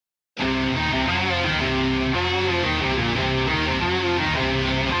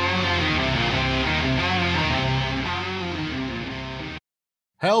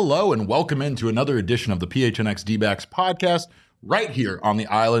Hello and welcome into another edition of the PHNX D-backs podcast right here on the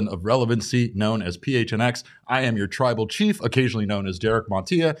island of relevancy known as PHNX. I am your tribal chief, occasionally known as Derek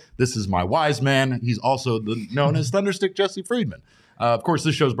Montilla. This is my wise man. He's also known as Thunderstick Jesse Friedman. Of course,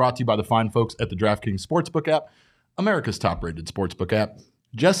 this show is brought to you by the fine folks at the DraftKings Sportsbook app, America's top-rated sportsbook app.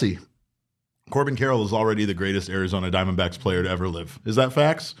 Jesse, Corbin Carroll is already the greatest Arizona Diamondbacks player to ever live. Is that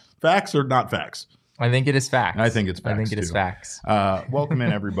facts? Facts or not facts? I think it is facts. I think it's facts. I think it is facts. Welcome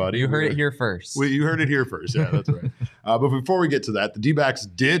in, everybody. You heard it here first. You heard it here first. Yeah, that's right. But before we get to that, the D-backs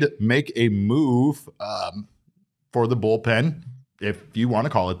did make a move for the bullpen, if you want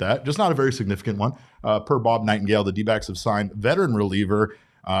to call it that. Just not a very significant one. Per Bob Nightingale, the D-backs have signed veteran reliever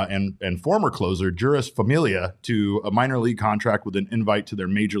and former closer Juris Familia to a minor league contract with an invite to their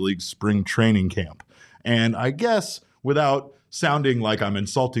major league spring training camp. And I guess without sounding like I'm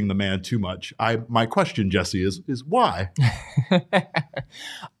insulting the man too much, my question, Jesse, is why?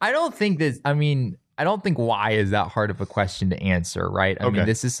 I don't think why is that hard of a question to answer, right? I mean,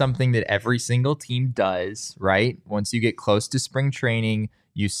 this is something that every single team does, right? Once you get close to spring training,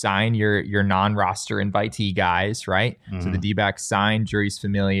 you sign your non-roster invitee guys, right? Mm-hmm. So the D-backs signed Juris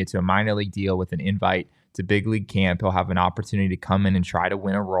Familia to a minor league deal with an invite to big league camp. He'll have an opportunity to come in and try to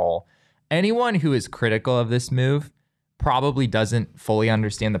win a role. Anyone who is critical of this move probably doesn't fully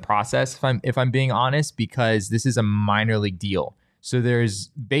understand the process, if I'm being honest, because this is a minor league deal. So there's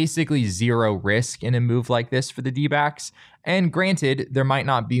basically zero risk in a move like this for the D-backs. And granted, there might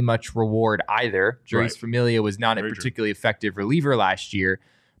not be much reward either. Juris Familia was not a particularly effective reliever last year,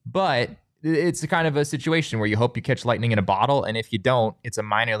 but it's kind of a situation where you hope you catch lightning in a bottle, and if you don't, it's a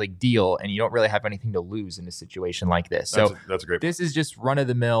minor league deal, and you don't really have anything to lose in a situation like this. That's a great point. This is just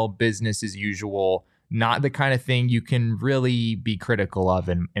run-of-the-mill, business as usual. Not the kind of thing you can really be critical of,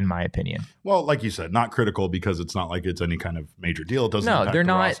 in my opinion. Well, like you said, not critical because it's not like it's any kind of major deal. It doesn't impact they're the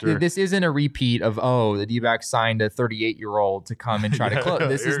not. roster. This isn't a repeat of, the D-backs signed a 38-year-old to come and try to close.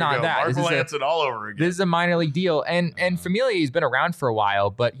 This is not that. Mark Melanson all over again. This is a minor league deal. And Familia, he's been around for a while,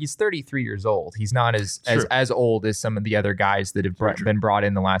 but he's 33 years old. He's not as old as some of the other guys that have been brought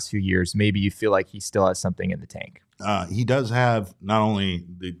in the last few years. Maybe you feel like he still has something in the tank. He does have not only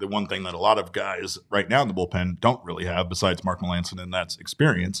the one thing that a lot of guys right now in the bullpen don't really have besides Mark Melanson, and that's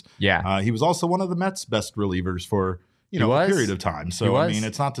experience. Yeah. He was also one of the Mets' best relievers for a period of time. So, I mean,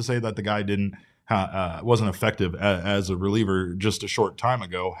 it's not to say that the guy wasn't effective as a reliever just a short time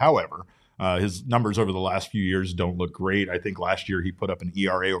ago. However, his numbers over the last few years don't look great. I think last year he put up an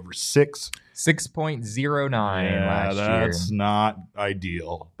ERA over 6. 6.09 last year. That's not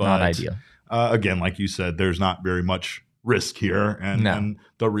ideal. But not ideal. Again, like you said, there's not very much risk here, and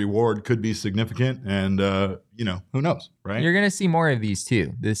the reward could be significant. And who knows, right? You're going to see more of these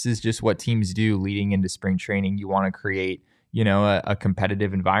too. This is just what teams do leading into spring training. You want to create, a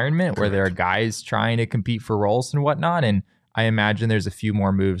competitive environment where there are guys trying to compete for roles and whatnot. And I imagine there's a few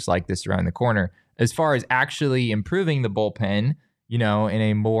more moves like this around the corner. As far as actually improving the bullpen, in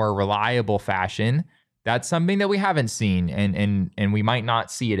a more reliable fashion, that's something that we haven't seen, and we might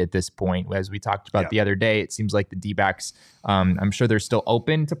not see it at this point. As we talked about the other day, it seems like the D-backs, I'm sure they're still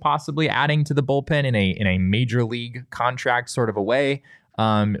open to possibly adding to the bullpen in a major league contract sort of a way,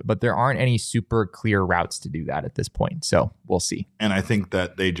 but there aren't any super clear routes to do that at this point. So we'll see. And I think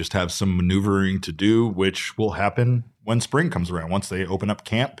that they just have some maneuvering to do, which will happen when spring comes around. Once they open up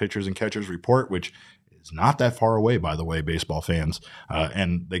camp, pitchers and catchers report, which is not that far away, by the way, baseball fans.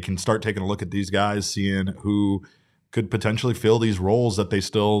 And they can start taking a look at these guys, seeing who could potentially fill these roles that they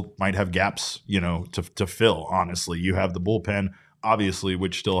still might have gaps, to fill, honestly. You have the bullpen, obviously,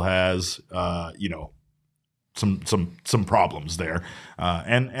 which still has, some problems there.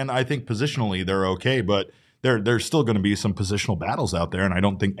 And I think positionally they're okay, but there's still going to be some positional battles out there, and I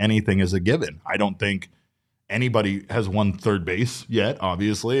don't think anything is a given. I don't think anybody has won third base yet,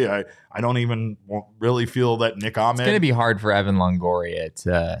 obviously. I don't even really feel that Nick Ahmed. It's going to be hard for Evan Longoria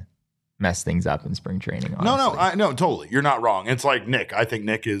to mess things up in spring training, honestly. No, totally. You're not wrong. It's like Nick. I think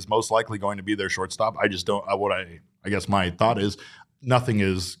Nick is most likely going to be their shortstop. I just don't. I guess my thought is nothing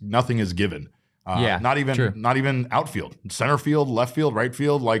is given. Not even outfield, center field, left field, right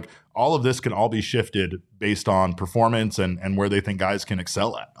field. Like all of this can all be shifted based on performance and where they think guys can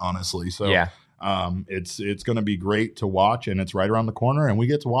excel at, honestly. So it's going to be great to watch, and it's right around the corner, and we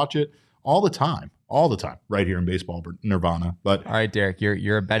get to watch it all the time, right here in Baseball Nirvana. But all right, Derek,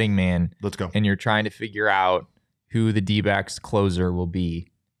 you're a betting man. Let's go. And you're trying to figure out who the D-backs closer will be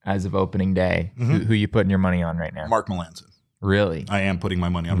as of opening day. Mm-hmm. Who you putting your money on right now? Mark Melanson. Really? I am putting my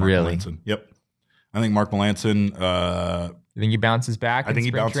money on Mark Melanson. Yep. I think Mark Melanson. You think he bounces back? I think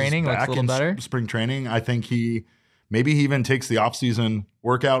he bounces training, back looks a little better. Spring training. I think he Maybe he even takes the offseason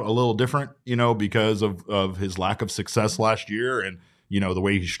workout a little different, because of his lack of success last year and, the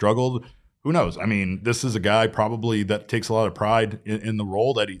way he struggled. Who knows? I mean, this is a guy probably that takes a lot of pride in the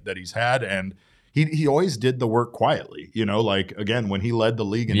role that he's had. And he always did the work quietly, like, again, when he led the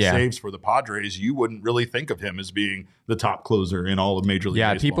league in saves for the Padres, you wouldn't really think of him as being the top closer in all of Major League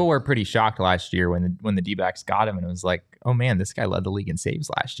Baseball. People were pretty shocked last year when the D-backs got him, and it was like, oh man, this guy led the league in saves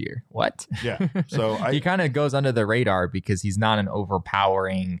last year. What? Yeah. So he kind of goes under the radar because he's not an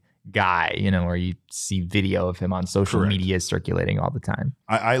overpowering guy, where you see video of him on social media circulating all the time.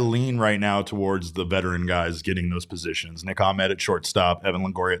 I lean right now towards the veteran guys getting those positions. Nick Ahmed at shortstop, Evan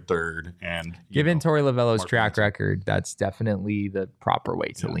Longoria at third, and given Torey Lovullo's track record, that's definitely the proper way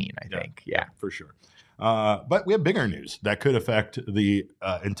to lean, I think. Yeah, for sure. But we have bigger news that could affect the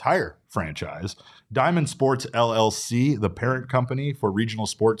entire franchise. Diamond Sports LLC, the parent company for regional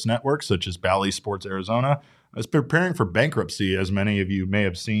sports networks such as Bally Sports Arizona, is preparing for bankruptcy, as many of you may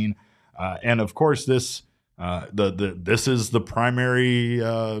have seen. And of course, this is the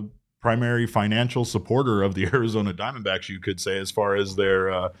primary financial supporter of the Arizona Diamondbacks, you could say, as far as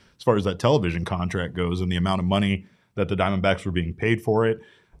that television contract goes and the amount of money that the Diamondbacks were being paid for it.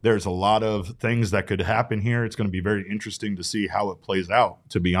 There's a lot of things that could happen here. It's going to be very interesting to see how it plays out,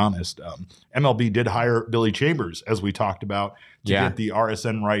 to be honest. MLB did hire Billy Chambers, as we talked about, to get the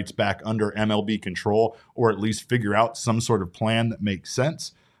RSN rights back under MLB control, or at least figure out some sort of plan that makes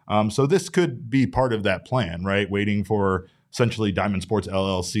sense. So this could be part of that plan, right? Waiting for essentially Diamond Sports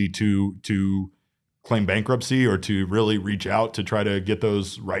LLC to claim bankruptcy or to really reach out to try to get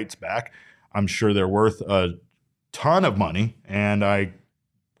those rights back. I'm sure they're worth a ton of money, and I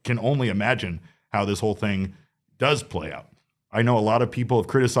can only imagine how this whole thing does play out. I know a lot of people have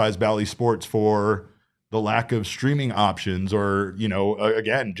criticized Bally Sports for the lack of streaming options, or,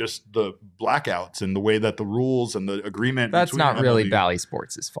 again, just the blackouts and the way that the rules and the agreement. That's not really Bally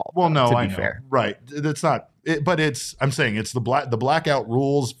Sports' fault. Well, no, I know. Fair. Right. That's not it, but I'm saying it's the blackout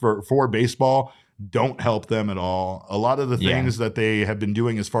rules for baseball don't help them at all. A lot of the things that they have been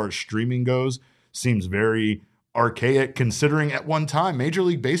doing as far as streaming goes seems very archaic, considering at one time Major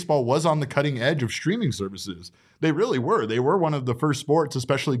League Baseball was on the cutting edge of streaming services. They really were. They were one of the first sports,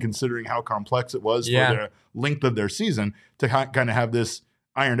 especially considering how complex it was for the length of their season, to kind of have this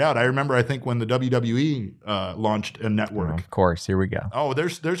ironed out. I remember, I think, when the WWE launched a network. Oh, of course, here we go. Oh,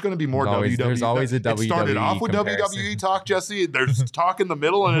 there's going to be more WWE. There's always a WWE. It started off with WWE talk, Jesse. There's talk in the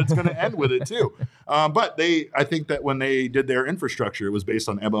middle, and it's going to end with it too. But I think that when they did their infrastructure, it was based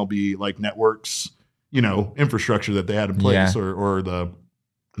on MLB like networks, infrastructure that they had in place, or the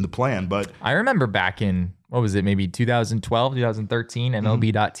plan. But I remember back in, what was it, maybe 2012, 2013,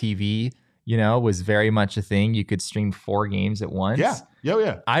 MLB.TV, was very much a thing. You could stream 4 games at once.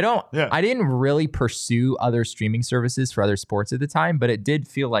 Yeah. I didn't really pursue other streaming services for other sports at the time, but it did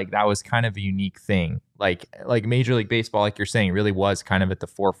feel like that was kind of a unique thing. Like Major League Baseball, like you're saying, really was kind of at the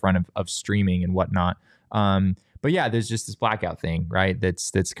forefront of streaming and whatnot. But yeah, there's just this blackout thing, right?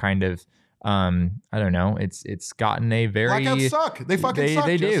 That's kind of, I don't know. It's gotten a very blackouts suck. They fucking suck.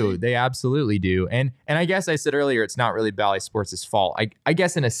 They Jesse. do. They absolutely do. And I guess I said earlier, it's not really Bally Sports' fault. I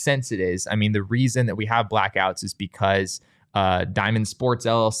guess in a sense it is. I mean, the reason that we have blackouts is because Diamond Sports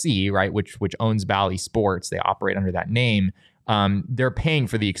LLC, right, which owns Bally Sports, they operate under that name. They're paying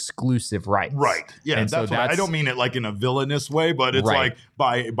for the exclusive rights. Right. Yeah. And that's I don't mean it like in a villainous way, but it's like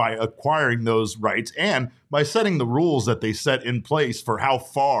by acquiring those rights and by setting the rules that they set in place for how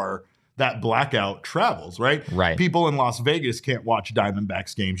far that blackout travels, right? Right. People in Las Vegas can't watch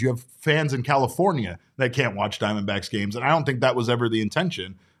Diamondbacks games. You have fans in California that can't watch Diamondbacks games. And I don't think that was ever the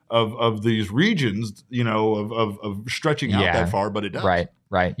intention of these regions, of stretching out that far, but it does.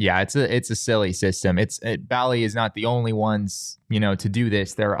 Right. Yeah, it's a silly system. Bally is not the only ones, to do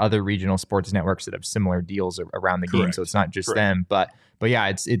this. There are other regional sports networks that have similar deals around the game, so it's not just them. But yeah,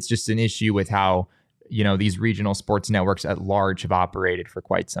 it's just an issue with how these regional sports networks at large have operated for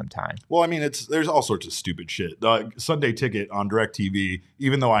quite some time. Well, I mean, there's all sorts of stupid shit. Sunday Ticket on DirecTV,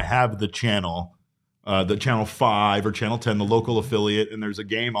 even though I have the channel 5 or channel 10, the local affiliate, and there's a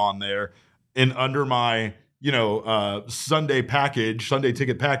game on there, and under my Sunday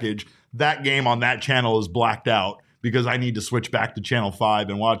Ticket package, that game on that channel is blacked out because I need to switch back to channel 5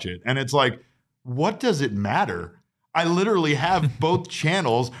 and watch it. And it's like, what does it matter? I literally have both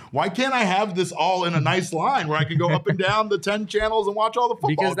channels. Why can't I have this all in a nice line where I can go up and down the 10 channels and watch all the football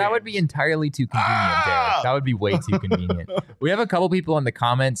Because that games? would be entirely too convenient, Derek. That would be way too convenient. We have a couple people in the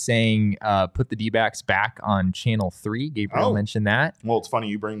comments saying put the D-backs back on channel 3. Gabriel mentioned that. Well, it's funny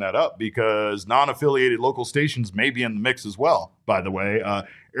you bring that up because non-affiliated local stations may be in the mix as well, by the way.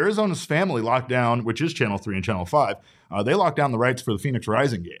 Arizona's Family locked down, which is channel 3 and channel 5. They locked down the rights for the Phoenix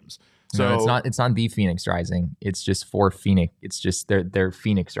Rising games. So no, it's not the Phoenix Rising. It's just for Phoenix. It's just they're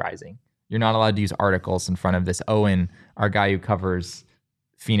Phoenix Rising. You're not allowed to use articles in front of this. Owen, our guy who covers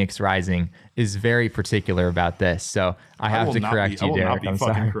Phoenix Rising, is very particular about this. So I have to correct you, Derek. I will not be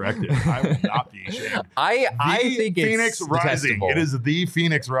fucking corrected. I will not be ashamed. I think Phoenix it's Rising. detestable. It is the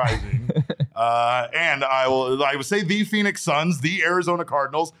Phoenix Rising. And I would say the Phoenix Suns, the Arizona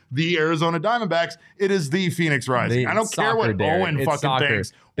Cardinals, the Arizona Diamondbacks. It is the Phoenix Rising. I don't care what Owen fucking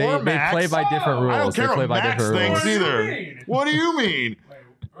thinks. They play by different rules. I don't care they play what by Max different thinks rules. either. What do you mean?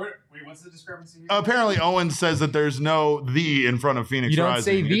 Wait, what's the discrepancy here? Apparently, Owen says that there's no "the" in front of Phoenix You don't Rising.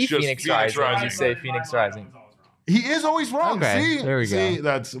 say the It's just Phoenix Rising. You say Phoenix Rising. He is always wrong. Okay, See, there we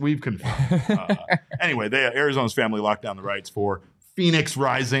go. We've confirmed. Anyway, Arizona's Family locked down the rights for Phoenix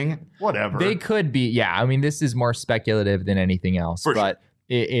Rising. Whatever. They could be. Yeah, I mean, this is more speculative than anything else, but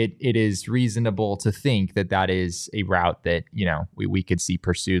it is reasonable to think that is a route that we could see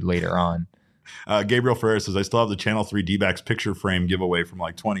pursued later on. Gabriel Ferrer says, I still have the Channel 3 D-backs picture frame giveaway from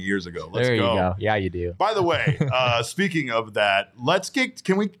like 20 years ago. Let's there you go. go. Yeah, you do. By the way, speaking of that,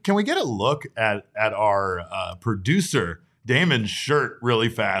 can we get a look at our producer Damon's shirt really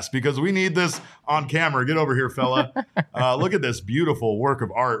fast because we need this on camera. Get over here, fella. Look at this beautiful work of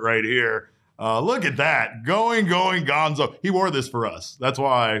art right here. Look at that. Going, Gonzo. He wore this for us. That's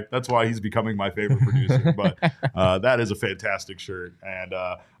why he's becoming my favorite producer. But that is a fantastic shirt. And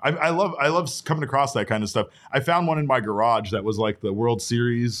I love coming across that kind of stuff. I found one in my garage that was like the World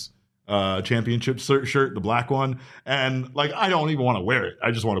Series championship shirt, the black one. And like, I don't even want to wear it.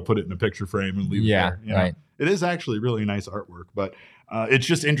 I just want to put it in a picture frame and leave it there. Right. It is actually really nice artwork, but it's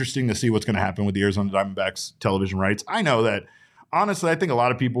just interesting to see what's going to happen with the Arizona Diamondbacks television rights. I know that, honestly, I think a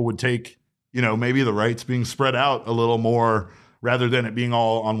lot of people would take maybe the rights being spread out a little more rather than it being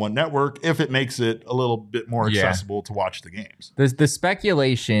all on one network if it makes it a little bit more accessible to watch the games. The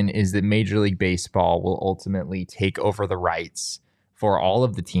speculation is that Major League Baseball will ultimately take over the rights for all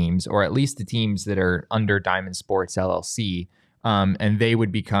of the teams, or at least the teams that are under Diamond Sports LLC, and they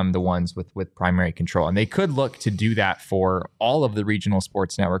would become the ones with primary control. And they could look to do that for all of the regional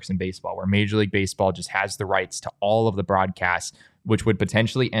sports networks in baseball, where Major League Baseball just has the rights to all of the broadcasts, which would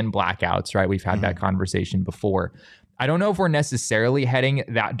potentially end blackouts, right? We've had that conversation before. I don't know if we're necessarily heading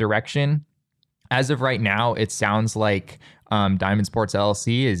that direction. As of right now, it sounds like Diamond Sports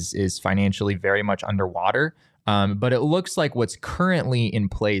LLC is financially very much underwater. But it looks like what's currently in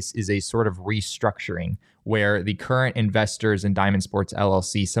place is a sort of restructuring where the current investors in Diamond Sports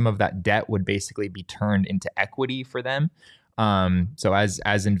LLC, some of that debt would basically be turned into equity for them. So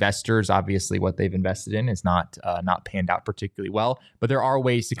as investors, obviously what they've invested in is not panned out particularly well, but there are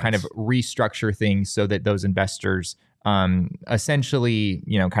ways to kind of restructure things so that those investors essentially,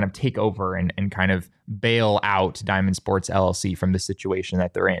 kind of take over and kind of bail out Diamond Sports LLC from the situation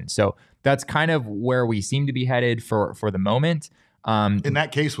that they're in. So that's kind of where we seem to be headed for the moment. In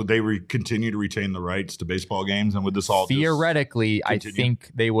that case, would they continue to retain the rights to baseball games, and would this all theoretically? I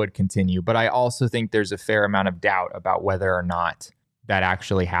think they would continue, but I also think there's a fair amount of doubt about whether or not that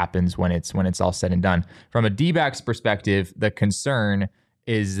actually happens when it's all said and done. From a D-backs perspective, the concern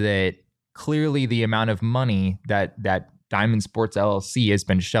is that clearly the amount of money that Diamond Sports LLC has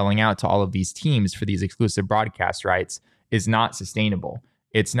been shelling out to all of these teams for these exclusive broadcast rights is not sustainable.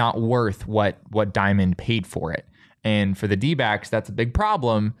 It's not worth what Diamond paid for it. And for the D-backs, that's a big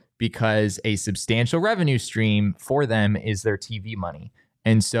problem because a substantial revenue stream for them is their TV money.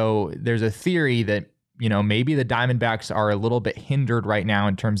 And so there's a theory that, maybe the Diamondbacks are a little bit hindered right now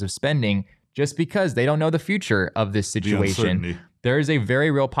in terms of spending just because they don't know the future of this situation. There is a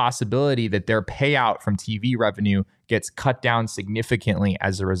very real possibility that their payout from TV revenue gets cut down significantly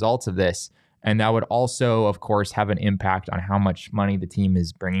as a result of this. And that would also, of course, have an impact on how much money the team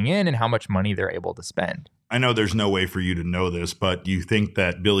is bringing in and how much money they're able to spend. I know there's no way for you to know this, but do you think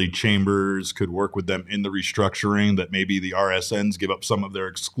that Billy Chambers could work with them in the restructuring, that maybe the RSNs give up some of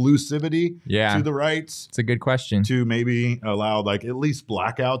their exclusivity to the rights? It's a good question. To maybe allow like at least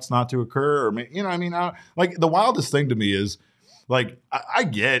blackouts not to occur, or like the wildest thing to me is like I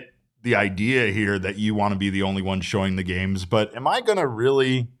get the idea here that you want to be the only one showing the games, but am I going to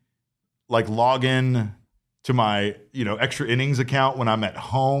really like log in to my extra innings account when I'm at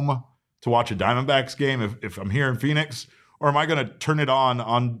home to watch a Diamondbacks game if I'm here in Phoenix, or am I going to turn it on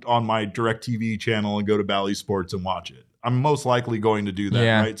my DirecTV channel and go to Bally Sports and watch it? I'm most likely going to do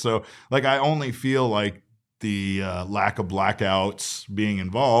that, right? So like I only feel like the lack of blackouts being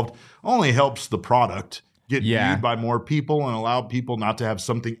involved only helps the product get viewed by more people and allow people not to have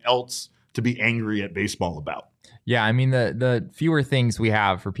something else to be angry at baseball about. Yeah, I mean, the fewer things we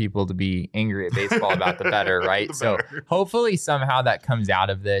have for people to be angry at baseball about, the better, right? The better. So hopefully somehow that comes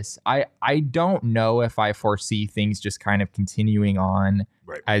out of this. I don't know if I foresee things just kind of continuing on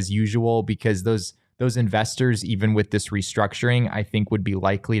as usual, because those investors, even with this restructuring, I think would be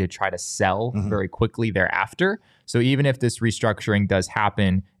likely to try to sell very quickly thereafter. So even if this restructuring does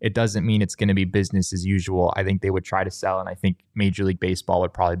happen, it doesn't mean it's going to be business as usual. I think they would try to sell, and I think Major League Baseball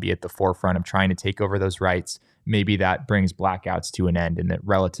would probably be at the forefront of trying to take over those rights. Maybe that brings blackouts to an end in the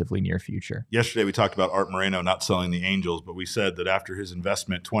relatively near future. Yesterday, we talked about Art Moreno not selling the Angels, but we said that after his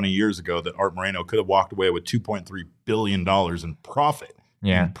investment 20 years ago, that Art Moreno could have walked away with $2.3 billion in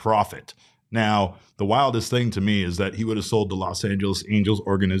profit. Now, the wildest thing to me is that he would have sold the Los Angeles Angels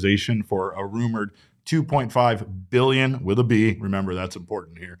organization for a rumored $2.5 billion with a B. Remember, that's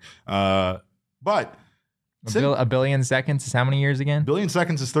important here. But a billion seconds is how many years again? A billion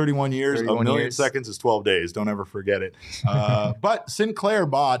seconds is 31 years. 31 a million years. seconds is 12 days. Don't ever forget it. But Sinclair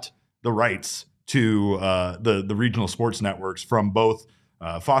bought the rights to the regional sports networks from both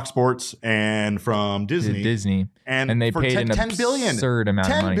Fox Sports and from Disney. And they for paid an absurd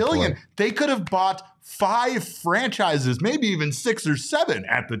amount of money for it. They could have bought 5 franchises, maybe even 6 or 7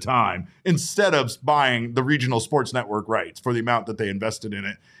 at the time, instead of buying the regional sports network rights for the amount that they invested in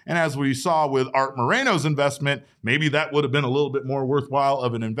it. And as we saw with Art Moreno's investment, maybe that would have been a little bit more worthwhile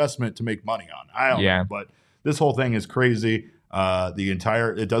of an investment to make money on. I don't know, but this whole thing is crazy.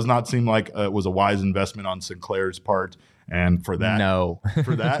 It does not seem like it was a wise investment on Sinclair's part. And for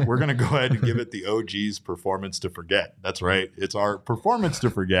that, we're going to go ahead and give it the OG's Performance to Forget. That's right. It's our Performance to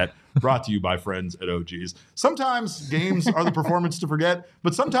Forget, brought to you by friends at OG's. Sometimes games are the performance to forget,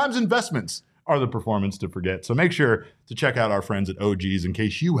 but sometimes investments are the performance to forget. So make sure to check out our friends at OG's in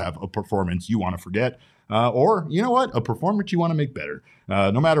case you have a performance you want to forget, or you know what, a performance you want to make better.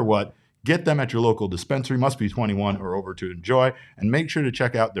 No matter what, get them at your local dispensary. Must be 21 or over to enjoy. And make sure to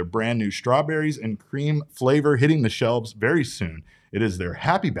check out their brand new strawberries and cream flavor hitting the shelves very soon. It is their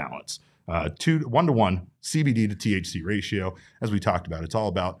Happy Balance, 1-to-1 CBD to THC ratio. As we talked about, it's all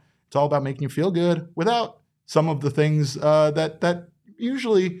about making you feel good without some of the things that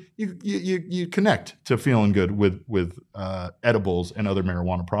usually you connect to feeling good with edibles and other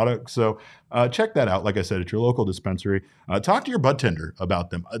marijuana products. So check that out, like I said, at your local dispensary. Talk to your bud tender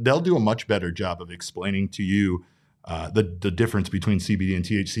about them. They'll do a much better job of explaining to you the difference between CBD and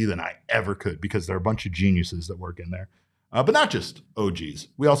THC than I ever could, because there are a bunch of geniuses that work in there. But not just OGs.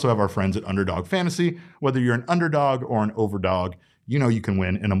 We also have our friends at Underdog Fantasy. Whether you're an underdog or an overdog, you know you can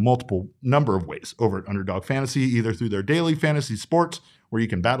win in a multiple number of ways over at Underdog Fantasy, either through their daily fantasy sports, where you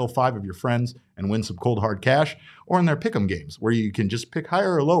can battle 5 of your friends and win some cold hard cash, or in their pick'em games, where you can just pick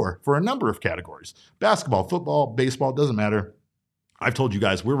higher or lower for a number of categories. Basketball, football, baseball, doesn't matter. I've told you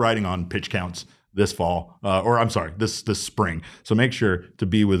guys we're riding on pitch counts this fall, this spring. So make sure to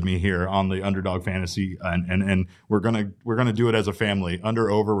be with me here on the Underdog Fantasy, and we're gonna do it as a family. Under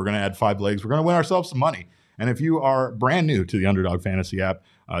over, we're gonna add 5 legs. We're gonna win ourselves some money. And if you are brand new to the Underdog Fantasy app,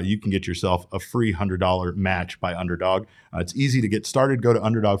 you can get yourself a free $100 match by Underdog. It's easy to get started. Go to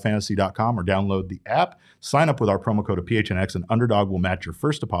UnderdogFantasy.com or download the app. Sign up with our promo code of PHNX, and Underdog will match your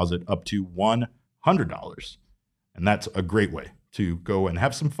first deposit up to $100. And that's a great way to go and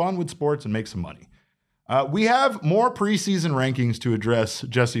have some fun with sports and make some money. We have more preseason rankings to address,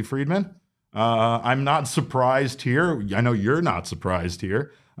 Jesse Friedman. I'm not surprised here. I know you're not surprised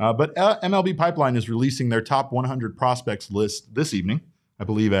here. But MLB Pipeline is releasing their top 100 prospects list this evening, I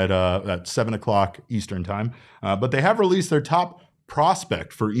believe at 7 o'clock Eastern time. But they have released their top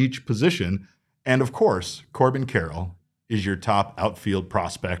prospect for each position. And of course, Corbin Carroll is your top outfield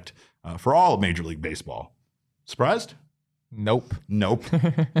prospect for all of Major League Baseball. Surprised? Nope.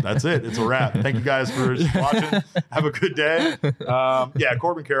 That's it. It's a wrap. Thank you guys for watching. Have a good day.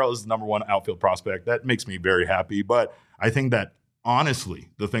 Corbin Carroll is the number 1 outfield prospect. That makes me very happy. But I think that, honestly,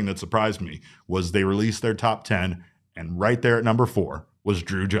 the thing that surprised me was they released their top 10, and right there at number 4 was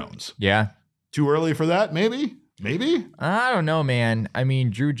Drew Jones. Yeah. Too early for that, maybe? I don't know, man. I mean,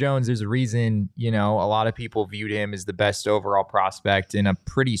 Drew Jones, there's a reason, a lot of people viewed him as the best overall prospect in a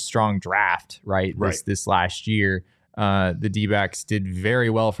pretty strong draft, right? This last year. The D-backs did very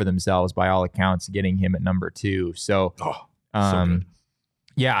well for themselves by all accounts, getting him at number 2. So, so good.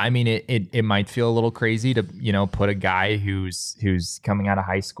 Yeah, I mean, it might feel a little crazy to, put a guy who's coming out of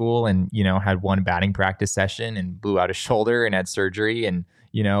high school and, had one batting practice session and blew out his shoulder and had surgery. And,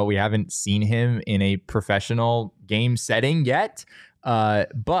 we haven't seen him in a professional game setting yet.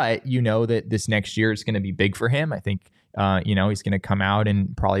 But that this next year is going to be big for him. I think, he's going to come out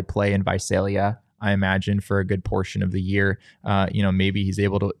and probably play in Visalia, I imagine, for a good portion of the year. Maybe he's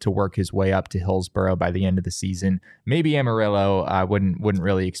able to work his way up to Hillsborough by the end of the season. Maybe Amarillo. I wouldn't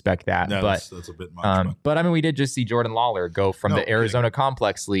really expect that. No, but that's a bit much. But I mean, we did just see Jordan Lawler go from the Arizona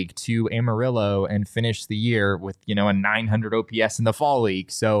Complex League to Amarillo and finish the year with a 900 OPS in the Fall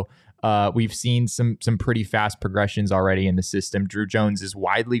League. So we've seen some pretty fast progressions already in the system. Drew Jones is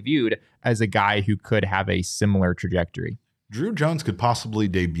widely viewed as a guy who could have a similar trajectory. Drew Jones could possibly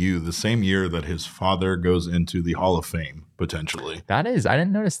debut the same year that his father goes into the Hall of Fame, potentially. I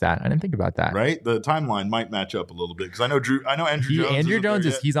didn't notice that. I didn't think about that. Right? The timeline might match up a little bit because I know Andrew Jones. Andrew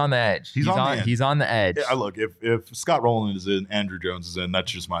Jones he's on the edge. He's on the edge. Yeah, look, if Scott Rowland is in, Andrew Jones is in. That's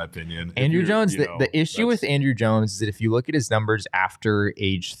just my opinion. Andrew Jones, the issue with Andrew Jones is that if you look at his numbers after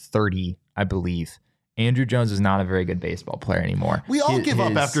age 30, I believe, Andrew Jones is not a very good baseball player anymore. We all give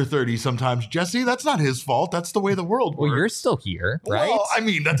up after 30 sometimes, Jesse. That's not his fault. That's the way the world works. Well, you're still here, right? Well, I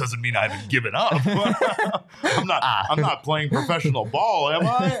mean, that doesn't mean I haven't given up. I'm not playing professional ball, am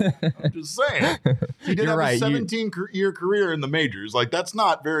I? I'm just saying. He did have a 17-year career in the majors. Like, that's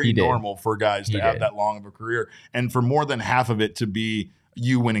not very normal for guys to have that long of a career. And for more than half of it to be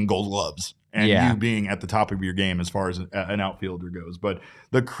you winning Gold Gloves. And you being at the top of your game as far as an outfielder goes. But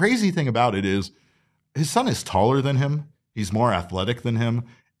the crazy thing about it is, his son is taller than him. He's more athletic than him.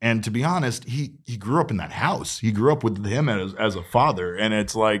 And to be honest, he grew up in that house. He grew up with him as a father. And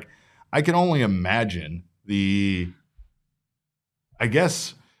it's like, I can only imagine I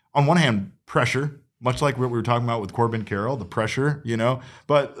guess, on one hand, pressure, much like what we were talking about with Corbin Carroll, the pressure,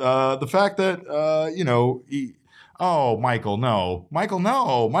 But the fact that, Michael,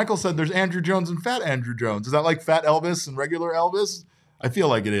 no. Michael said there's Andrew Jones and Fat Andrew Jones. Is that like Fat Elvis and regular Elvis? I feel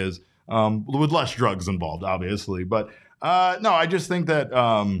like it is. With less drugs involved, obviously. But no, I just think that,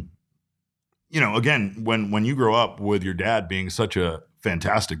 again, when you grow up with your dad being such a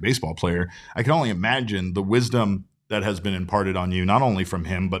fantastic baseball player, I can only imagine the wisdom that has been imparted on you, not only from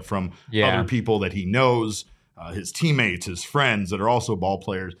him, but from other people that he knows, his teammates, his friends that are also ball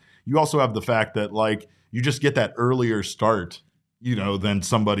players. You also have the fact that, like, you just get that earlier start, than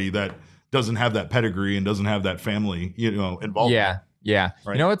somebody that doesn't have that pedigree and doesn't have that family, involved. Yeah.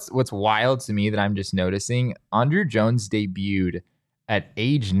 Right. What's wild to me that I'm just noticing? Andrew Jones debuted at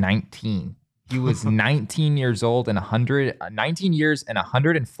age 19. He was 19 years old and 19 years and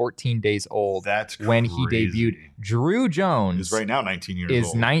 114 days old. That's when he debuted. Drew Jones is right now 19 years is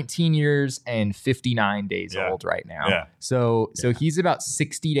old. 19 years and 59 days old right now. Yeah. So he's about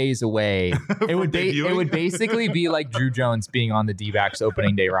 60 days away. It would basically be like Drew Jones being on the D-backs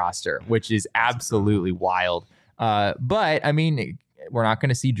opening day roster, which is absolutely wild. But I mean, we're not going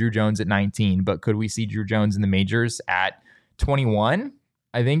to see Drew Jones at 19, but could we see Drew Jones in the majors at 21?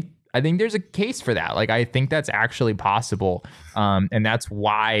 I think there's a case for that. Like, I think that's actually possible. And that's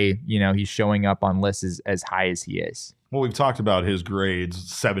why, he's showing up on lists as high as he is. Well, we've talked about his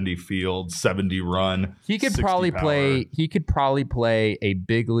grades: 70 field, 70 run. He could probably play a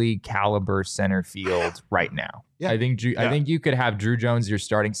big league caliber center field right now. Yeah. I think you could have Drew Jones your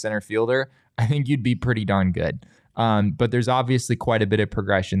starting center fielder. I think you'd be pretty darn good. But there's obviously quite a bit of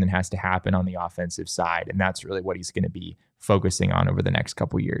progression that has to happen on the offensive side, and that's really what he's going to be focusing on over the next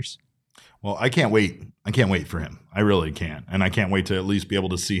couple years. Well, I can't wait. I can't wait for him. I really can't. And I can't wait to at least be able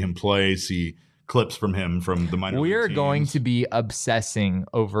to see him play, see clips from him from the minor league We are teams. going to be obsessing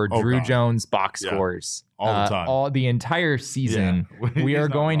over Drew Jones box scores all the time. The entire season. Yeah. We are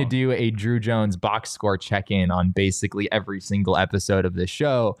going to do a Drew Jones box score check-in on basically every single episode of this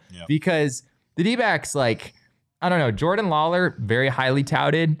show because the D-backs, like, I don't know, Jordan Lawler, very highly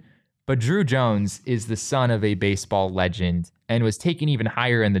touted, but Drew Jones is the son of a baseball legend and was taken even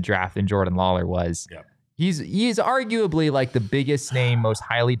higher in the draft than Jordan Lawler was. Yeah. He is arguably like the biggest name, most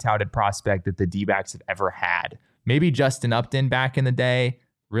highly touted prospect that the D-backs have ever had. Maybe Justin Upton back in the day,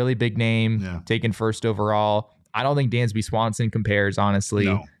 really big name, taken first overall. I don't think Dansby Swanson compares, honestly.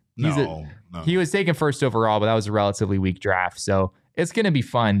 No. He was taken first overall, but that was a relatively weak draft. So it's going to be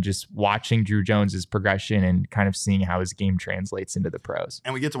fun just watching Drew Jones's progression and kind of seeing how his game translates into the pros.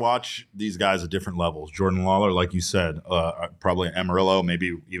 And we get to watch these guys at different levels. Jordan Lawler, like you said, probably Amarillo,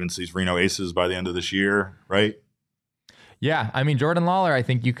 maybe even sees Reno Aces by the end of this year, right? Yeah, I mean, Jordan Lawler, I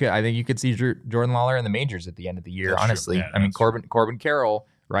think you could see Jordan Lawler in the majors at the end of the year. That's honestly, I mean, Corbin Carroll,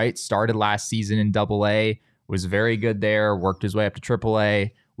 right, started last season in Double-A, was very good there, worked his way up to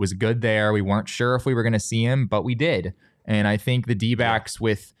AAA, was good there. We weren't sure if we were going to see him, but we did. And I think the D-backs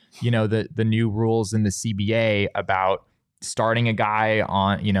with, the new rules in the CBA about starting a guy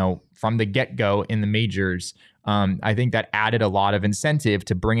on, from the get-go in the majors, I think that added a lot of incentive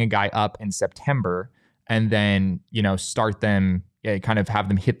to bring a guy up in September and then, start them, kind of have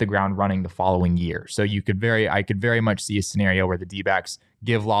them hit the ground running the following year. So I could very much see a scenario where the D-backs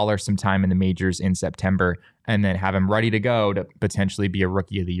give Lawlar some time in the majors in September and then have him ready to go to potentially be a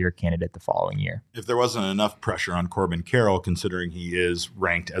Rookie of the Year candidate the following year. If there wasn't enough pressure on Corbin Carroll, considering he is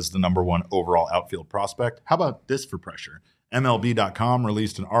ranked as the number 1 overall outfield prospect, how about this for pressure? MLB.com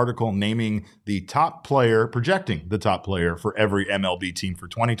released an article naming projecting the top player for every MLB team for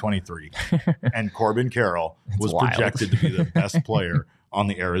 2023. And Corbin Carroll was projected to be the best player on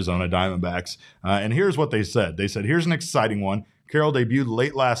the Arizona Diamondbacks. And here's what they said. They said, here's an exciting one. Carroll debuted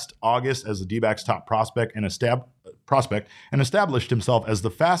late last August as the D-backs' top prospect and established himself as the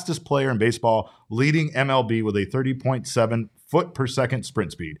fastest player in baseball, leading MLB with a 30.7 foot per second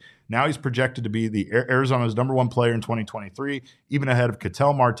sprint speed. Now he's projected to be the Arizona's number 1 player in 2023, even ahead of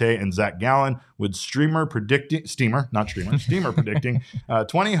Ketel Marte and Zach Gallen, with Steamer predicting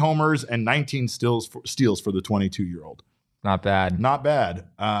 20 homers and 19 steals for the 22-year-old. Not bad. Not bad.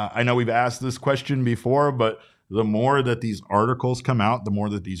 I know we've asked this question before, but the more that these articles come out, the more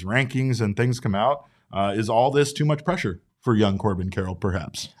that these rankings and things come out, is all this too much pressure for young Corbin Carroll,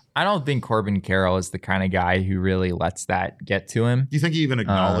 perhaps? I don't think Corbin Carroll is the kind of guy who really lets that get to him. Do you think he even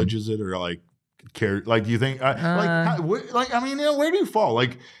acknowledges it or care? Like, do you think where do you fall?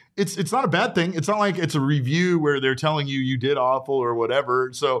 Like, it's not a bad thing. It's not like it's a review where they're telling you did awful or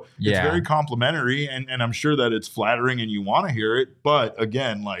whatever. So it's very complimentary, and I'm sure that it's flattering and you want to hear it. But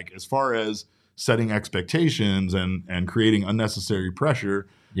again, like, as far as setting expectations and creating unnecessary pressure,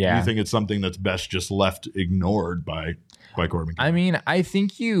 do you think it's something that's best just left ignored by Corbin Carroll? I mean, I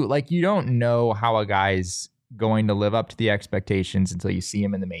think you don't know how a guy's going to live up to the expectations until you see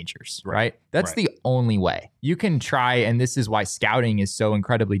him in the majors, right? That's the only way. You can try, and this is why scouting is so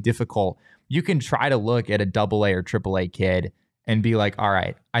incredibly difficult. You can try to look at a AA or AAA kid and be like, all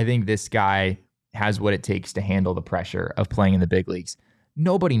right, I think this guy has what it takes to handle the pressure of playing in the big leagues.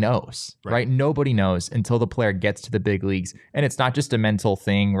 Nobody knows, right? Nobody knows until the player gets to the big leagues. And it's not just a mental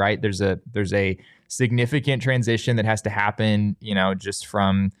thing, right? There's a significant transition that has to happen, just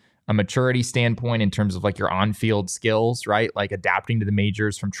from a maturity standpoint in terms of like your on-field skills, right? Like adapting to the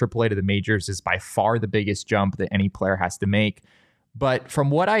majors from AAA to the majors is by far the biggest jump that any player has to make. But from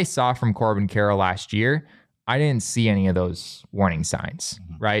what I saw from Corbin Carroll last year, I didn't see any of those warning signs,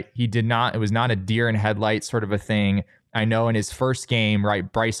 right? It was not a deer in headlights sort of a thing. I know in his first game, right,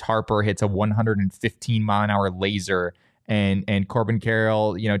 Bryce Harper hits a 115 mile an hour laser and Corbin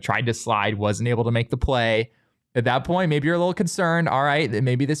Carroll, tried to slide, wasn't able to make the play. At that point, maybe you're a little concerned. All right,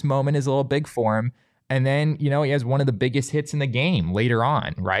 maybe this moment is a little big for him. And then, he has one of the biggest hits in the game later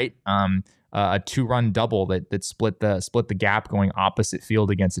on, right? A 2-run double that split the gap going opposite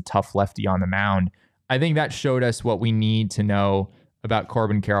field against a tough lefty on the mound. I think that showed us what we need to know about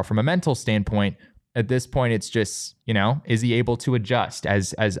Corbin Carroll from a mental standpoint. At this point, it's just, is he able to adjust?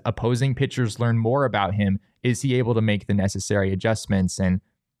 As opposing pitchers learn more about him, is he able to make the necessary adjustments? And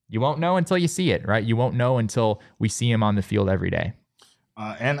you won't know until you see it, right? You won't know until we see him on the field every day.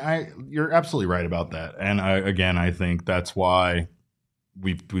 You're absolutely right about that. And I think that's why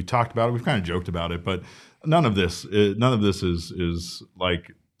we've talked about it. We've kind of joked about it, but none of this is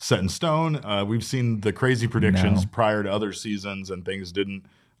like set in stone. We've seen the crazy predictions prior to other seasons, and things didn't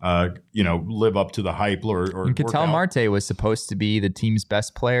live up to the hype or Ketel Marte was supposed to be the team's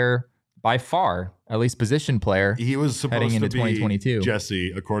best player by far, at least position player. He was supposed into to be 2022.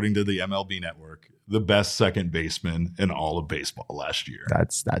 Jesse, according to the MLB Network, the best second baseman in all of baseball last year.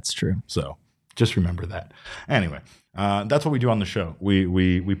 That's true. So just remember that. Anyway, that's what we do on the show.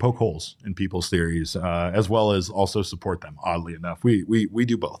 We poke holes in people's theories, as well as also support them. Oddly enough, we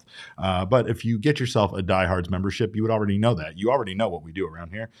do both. But if you get yourself a Diehards membership, you would already know that. You already know what we do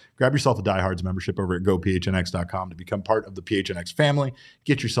around here. Grab yourself a Diehards membership over at gophnx.com to become part of the PHNX family.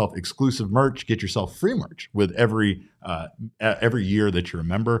 Get yourself exclusive merch. Get yourself free merch with every year that you're a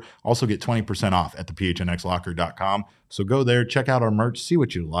member. Also get 20% off at the phnxlocker.com. So go there, check out our merch, see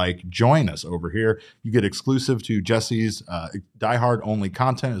what you like. Join us over here. You get exclusive to Jesse's diehard only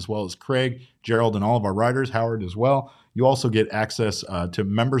content, as well as Craig, Gerald, and all of our writers, Howard as well. You also get access to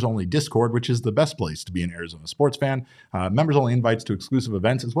members only Discord, which is the best place to be an Arizona sports fan. Members only invites to exclusive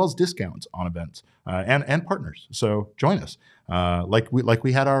events, as well as discounts on events and partners. So join us. Like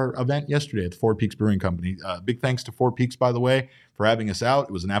we had our event yesterday at the Four Peaks Brewing Company. Big thanks to Four Peaks, by the way, for having us out.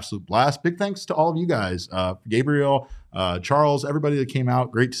 It was an absolute blast. Big thanks to all of you guys, Gabriel, Charles, everybody that came out.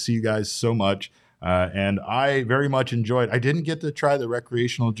 Great to see you guys so much. And I very much enjoyed. I didn't get to try the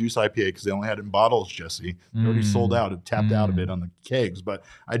recreational juice IPA because they only had it in bottles, Jesse. They already sold out. It tapped out a bit on the kegs. But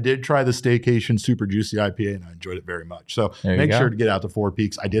I did try the Staycation Super Juicy IPA, and I enjoyed it very much. So make sure to get out to Four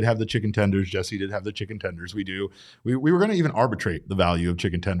Peaks. I did have the chicken tenders. Jesse did have the chicken tenders. We were going to even arbitrate the value of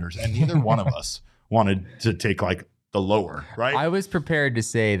chicken tenders, and neither one of us wanted to take like the lower, right? I was prepared to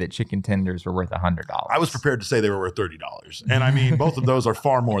say that chicken tenders were worth $100. I was prepared to say they were worth $30. And I mean, both of those are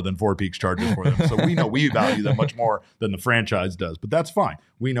far more than Four Peaks charges for them. So we know we value them much more than the franchise does, but that's fine.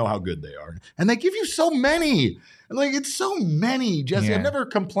 We know how good they are. And they give you so many. Like, it's so many, Jesse. Yeah. I've never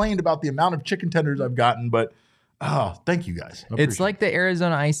complained about the amount of chicken tenders I've gotten, but thank you guys. It's like the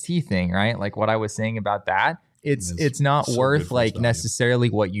Arizona iced tea thing, right? Like what I was saying about that. It's not so worth like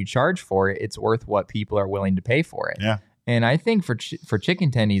necessarily what you charge for it. It's worth what people are willing to pay for it. Yeah. And I think for chicken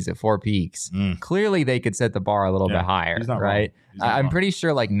tendies at Four Peaks, clearly they could set the bar a little bit higher, right? I'm pretty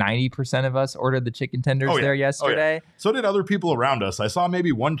sure like 90% of us ordered the chicken tenders there yesterday. Oh, yeah. So did other people around us. I saw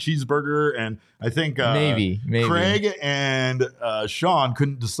maybe one cheeseburger, and I think maybe Craig and Sean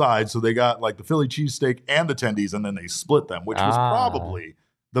couldn't decide, so they got like the Philly cheesesteak and the tendies, and then they split them, which was probably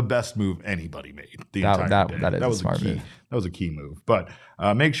the best move anybody made the entire day. That was a smart move. That was a key move. But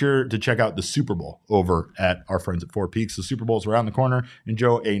make sure to check out the Super Bowl over at our friends at Four Peaks. The Super Bowl's around the corner.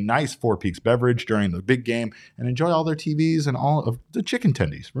 Enjoy a nice Four Peaks beverage during the big game, and enjoy all their TVs and all of the chicken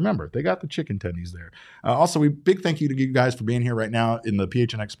tendies. Remember, they got the chicken tendies there. Also, big thank you to you guys for being here right now in the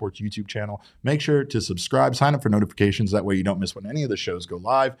PHNX Sports YouTube channel. Make sure to subscribe, sign up for notifications. That way you don't miss when any of the shows go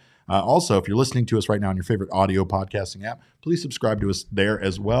live. Also, if you're listening to us right now on your favorite audio podcasting app, please subscribe to us there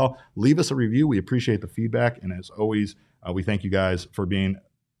as well. Leave us a review. We appreciate the feedback. And as always, we thank you guys for being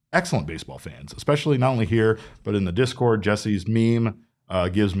excellent baseball fans, especially not only here, but in the Discord. Jesse's meme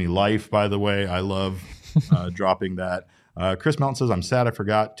gives me life, by the way. I love dropping that. Chris Melton says, I'm sad I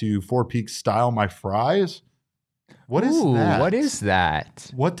forgot to Four Peaks style my fries. What is that? What is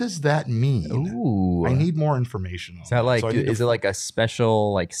that? What does that mean? Ooh. I need more information on that. Like, is it like a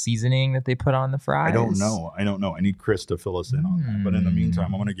special like seasoning that they put on the fries? I don't know. I need Chris to fill us in on that. But in the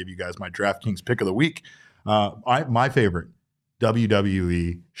meantime, I'm going to give you guys my DraftKings pick of the week. My favorite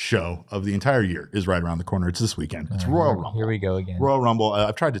WWE show of the entire year is right around the corner. It's this weekend. It's Royal Rumble. Here we go again. Royal Rumble.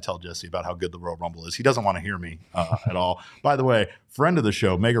 I've tried to tell Jesse about how good the Royal Rumble is. He doesn't want to hear me at all. By the way, friend of the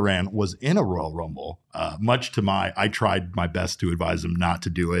show, Mega Ran, was in a Royal Rumble. Much to I tried my best to advise him not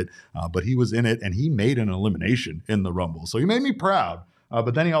to do it, but he was in it, and he made an elimination in the Rumble. So he made me proud.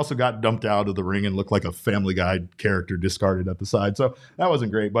 But then he also got dumped out of the ring and looked like a Family Guy character discarded at the side. So that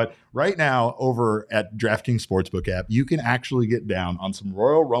wasn't great. But right now, over at DraftKings Sportsbook app, you can actually get down on some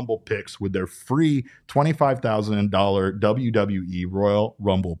Royal Rumble picks with their free $25,000 WWE Royal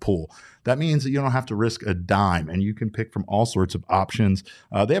Rumble pool. That means that you don't have to risk a dime, and you can pick from all sorts of options.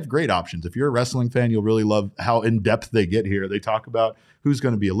 They have great options. If you're a wrestling fan, you'll really love how in-depth they get here. They talk about who's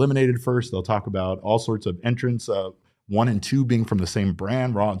going to be eliminated first. They'll talk about all sorts of entrants, 1 and 2 being from the same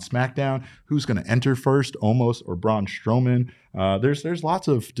brand, Raw and SmackDown. Who's going to enter first, Omos or Braun Strowman? There's lots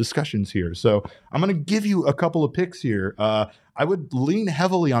of discussions here. So I'm going to give you a couple of picks here. I would lean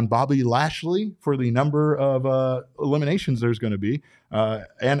heavily on Bobby Lashley for the number of eliminations there's going to be.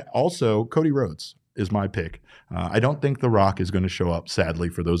 And also Cody Rhodes is my pick. I don't think The Rock is going to show up, sadly,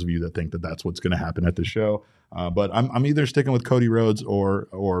 for those of you that think that that's what's going to happen at the show. But I'm either sticking with Cody Rhodes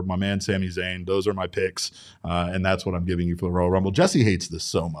or my man Sami Zayn. Those are my picks, and that's what I'm giving you for the Royal Rumble. Jesse hates this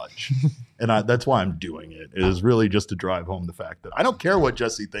so much, and that's why I'm doing it. It is really just to drive home the fact that I don't care what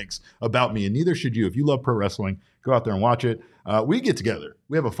Jesse thinks about me, and neither should you. If you love pro wrestling, go out there and watch it. We get together.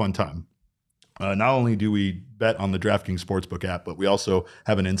 We have a fun time. Not only do we bet on the DraftKings Sportsbook app, but we also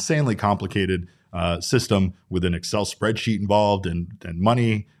have an insanely complicated system with an Excel spreadsheet involved and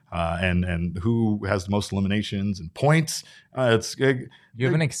money. And who has the most eliminations and points. You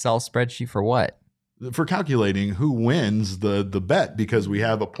have an Excel spreadsheet for what? For calculating who wins the bet, because we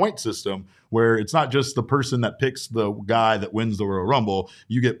have a point system where it's not just the person that picks the guy that wins the Royal Rumble.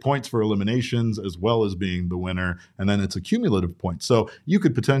 You get points for eliminations as well as being the winner, and then it's a cumulative point. So you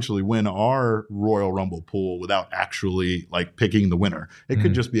could potentially win our Royal Rumble pool without actually like picking the winner. It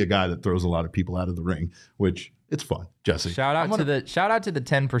could just be a guy that throws a lot of people out of the ring, which it's fun, Jesse. Shout out to the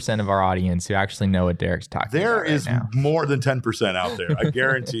 10% of our audience who actually know what Derek's talking about. There is more than 10% out there. I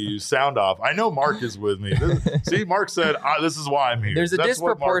guarantee you. Sound off. I know Mark is with me. See, Mark said, "This is why I'm here." There's a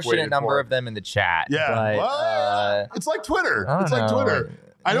disproportionate number of them in the chat. Yeah, but, it's like Twitter. It's like Twitter.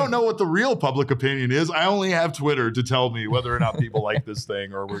 I don't know what the real public opinion is. I only have Twitter to tell me whether or not people like this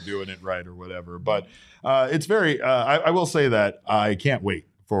thing or we're doing it right or whatever. But it's very, I will say that I can't wait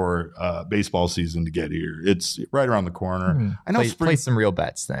for baseball season to get here. It's right around the corner. I know play some real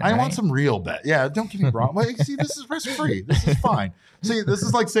bets then. I want some real bet. Yeah, don't get me wrong. Like, see, this is risk free. This is fine. See, this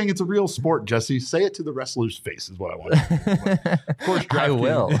is like saying it's a real sport, Jesse. Say it to the wrestler's face is what I want to do. Of course, I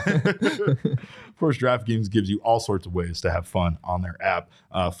will. Of course, DraftKings gives you all sorts of ways to have fun on their app.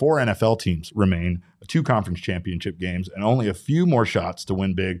 4 NFL teams remain, 2 conference championship games, and only a few more shots to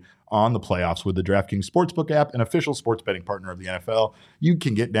win big on the playoffs with the DraftKings Sportsbook app, an official sports betting partner of the NFL. You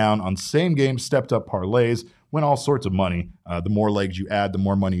can get down on same-game stepped-up parlays, win all sorts of money. The more legs you add, the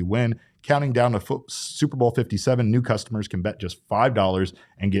more money you win. Counting down to Super Bowl 57, new customers can bet just $5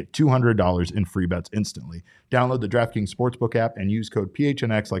 and get $200 in free bets instantly. Download the DraftKings Sportsbook app and use code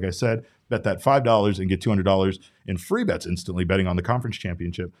PHNX. Like I said, bet that $5 and get $200 in free bets instantly betting on the conference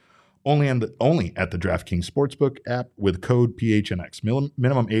championship. Only at the DraftKings Sportsbook app with code PHNX.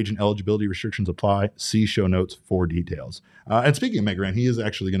 Minimum age and eligibility restrictions apply. See show notes for details. And speaking of Meg Ryan, he is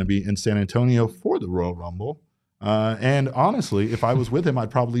actually going to be in San Antonio for the Royal Rumble. And honestly, if I was with him,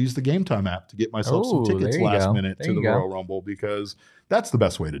 I'd probably use the Game Time app to get myself some tickets last minute to the Royal Rumble, because that's the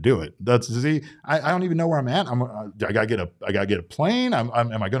best way to do it. I don't even know where I'm at. I gotta get a plane. Am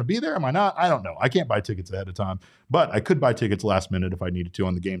I going to be there? Am I not? I don't know. I can't buy tickets ahead of time, but I could buy tickets last minute if I needed to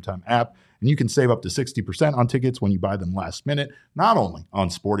on the Game Time app. And you can save up to 60% on tickets when you buy them last minute, not only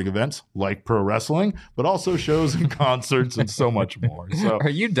on sporting events like pro wrestling, but also shows and concerts and so much more. So, are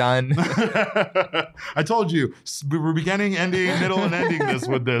you done? I told you, we're beginning, ending, middle, and ending this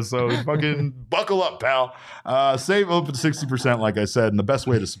with this. So fucking buckle up, pal. Save up to 60%, like I said. And the best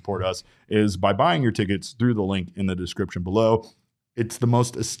way to support us is by buying your tickets through the link in the description below. It's the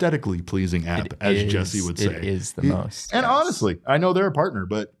most aesthetically pleasing app, as Jesse would say. It is the most. And honestly, I know they're a partner,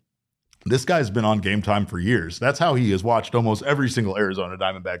 but this guy's been on Game Time for years. That's how he has watched almost every single Arizona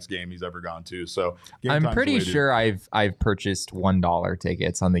Diamondbacks game he's ever gone to. So I'm pretty sure I've purchased $1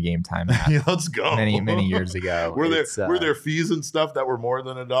 tickets on the Game Time app. Let's go. Many years ago. Were there fees and stuff that were more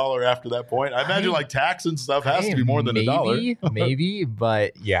than $1 after that point? I imagine like tax and stuff has to be more than $1. Maybe,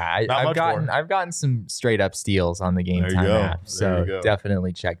 but yeah, I've gotten some straight up steals on the Game Time app. So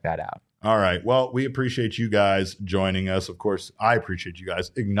definitely check that out. All right. Well, we appreciate you guys joining us. Of course, I appreciate you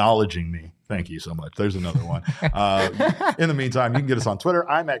guys acknowledging me. Thank you so much. There's another one. In the meantime, you can get us on Twitter.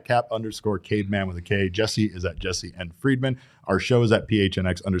 I'm at Cap_Caveman with a K. Jesse is at Jesse N. Friedman. Our show is at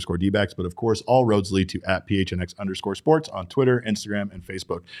PHNX_DBacks. But of course, all roads lead to at PHNX_sports on Twitter, Instagram, and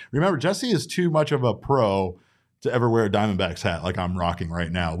Facebook. Remember, Jesse is too much of a pro to ever wear a Diamondbacks hat like I'm rocking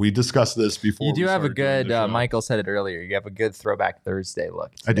right now. We discussed this before. You do have a good, Michael said it earlier, you have a good Throwback Thursday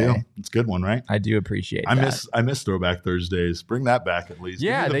look today. I do. It's a good one, right? I do appreciate that. I miss Throwback Thursdays. Bring that back at least.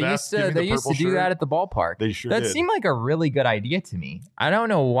 Yeah, they used to do that at the ballpark. They sure did. That seemed like a really good idea to me. I don't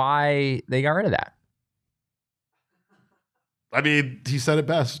know why they got rid of that. I mean, he said it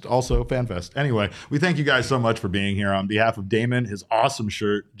best. Also, FanFest. Anyway, we thank you guys so much for being here. On behalf of Damon, his awesome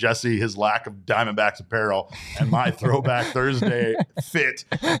shirt, Jesse, his lack of Diamondbacks apparel, and my Throwback Thursday fit,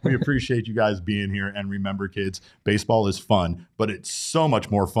 we appreciate you guys being here. And remember, kids, baseball is fun, but it's so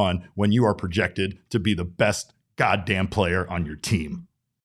much more fun when you are projected to be the best goddamn player on your team.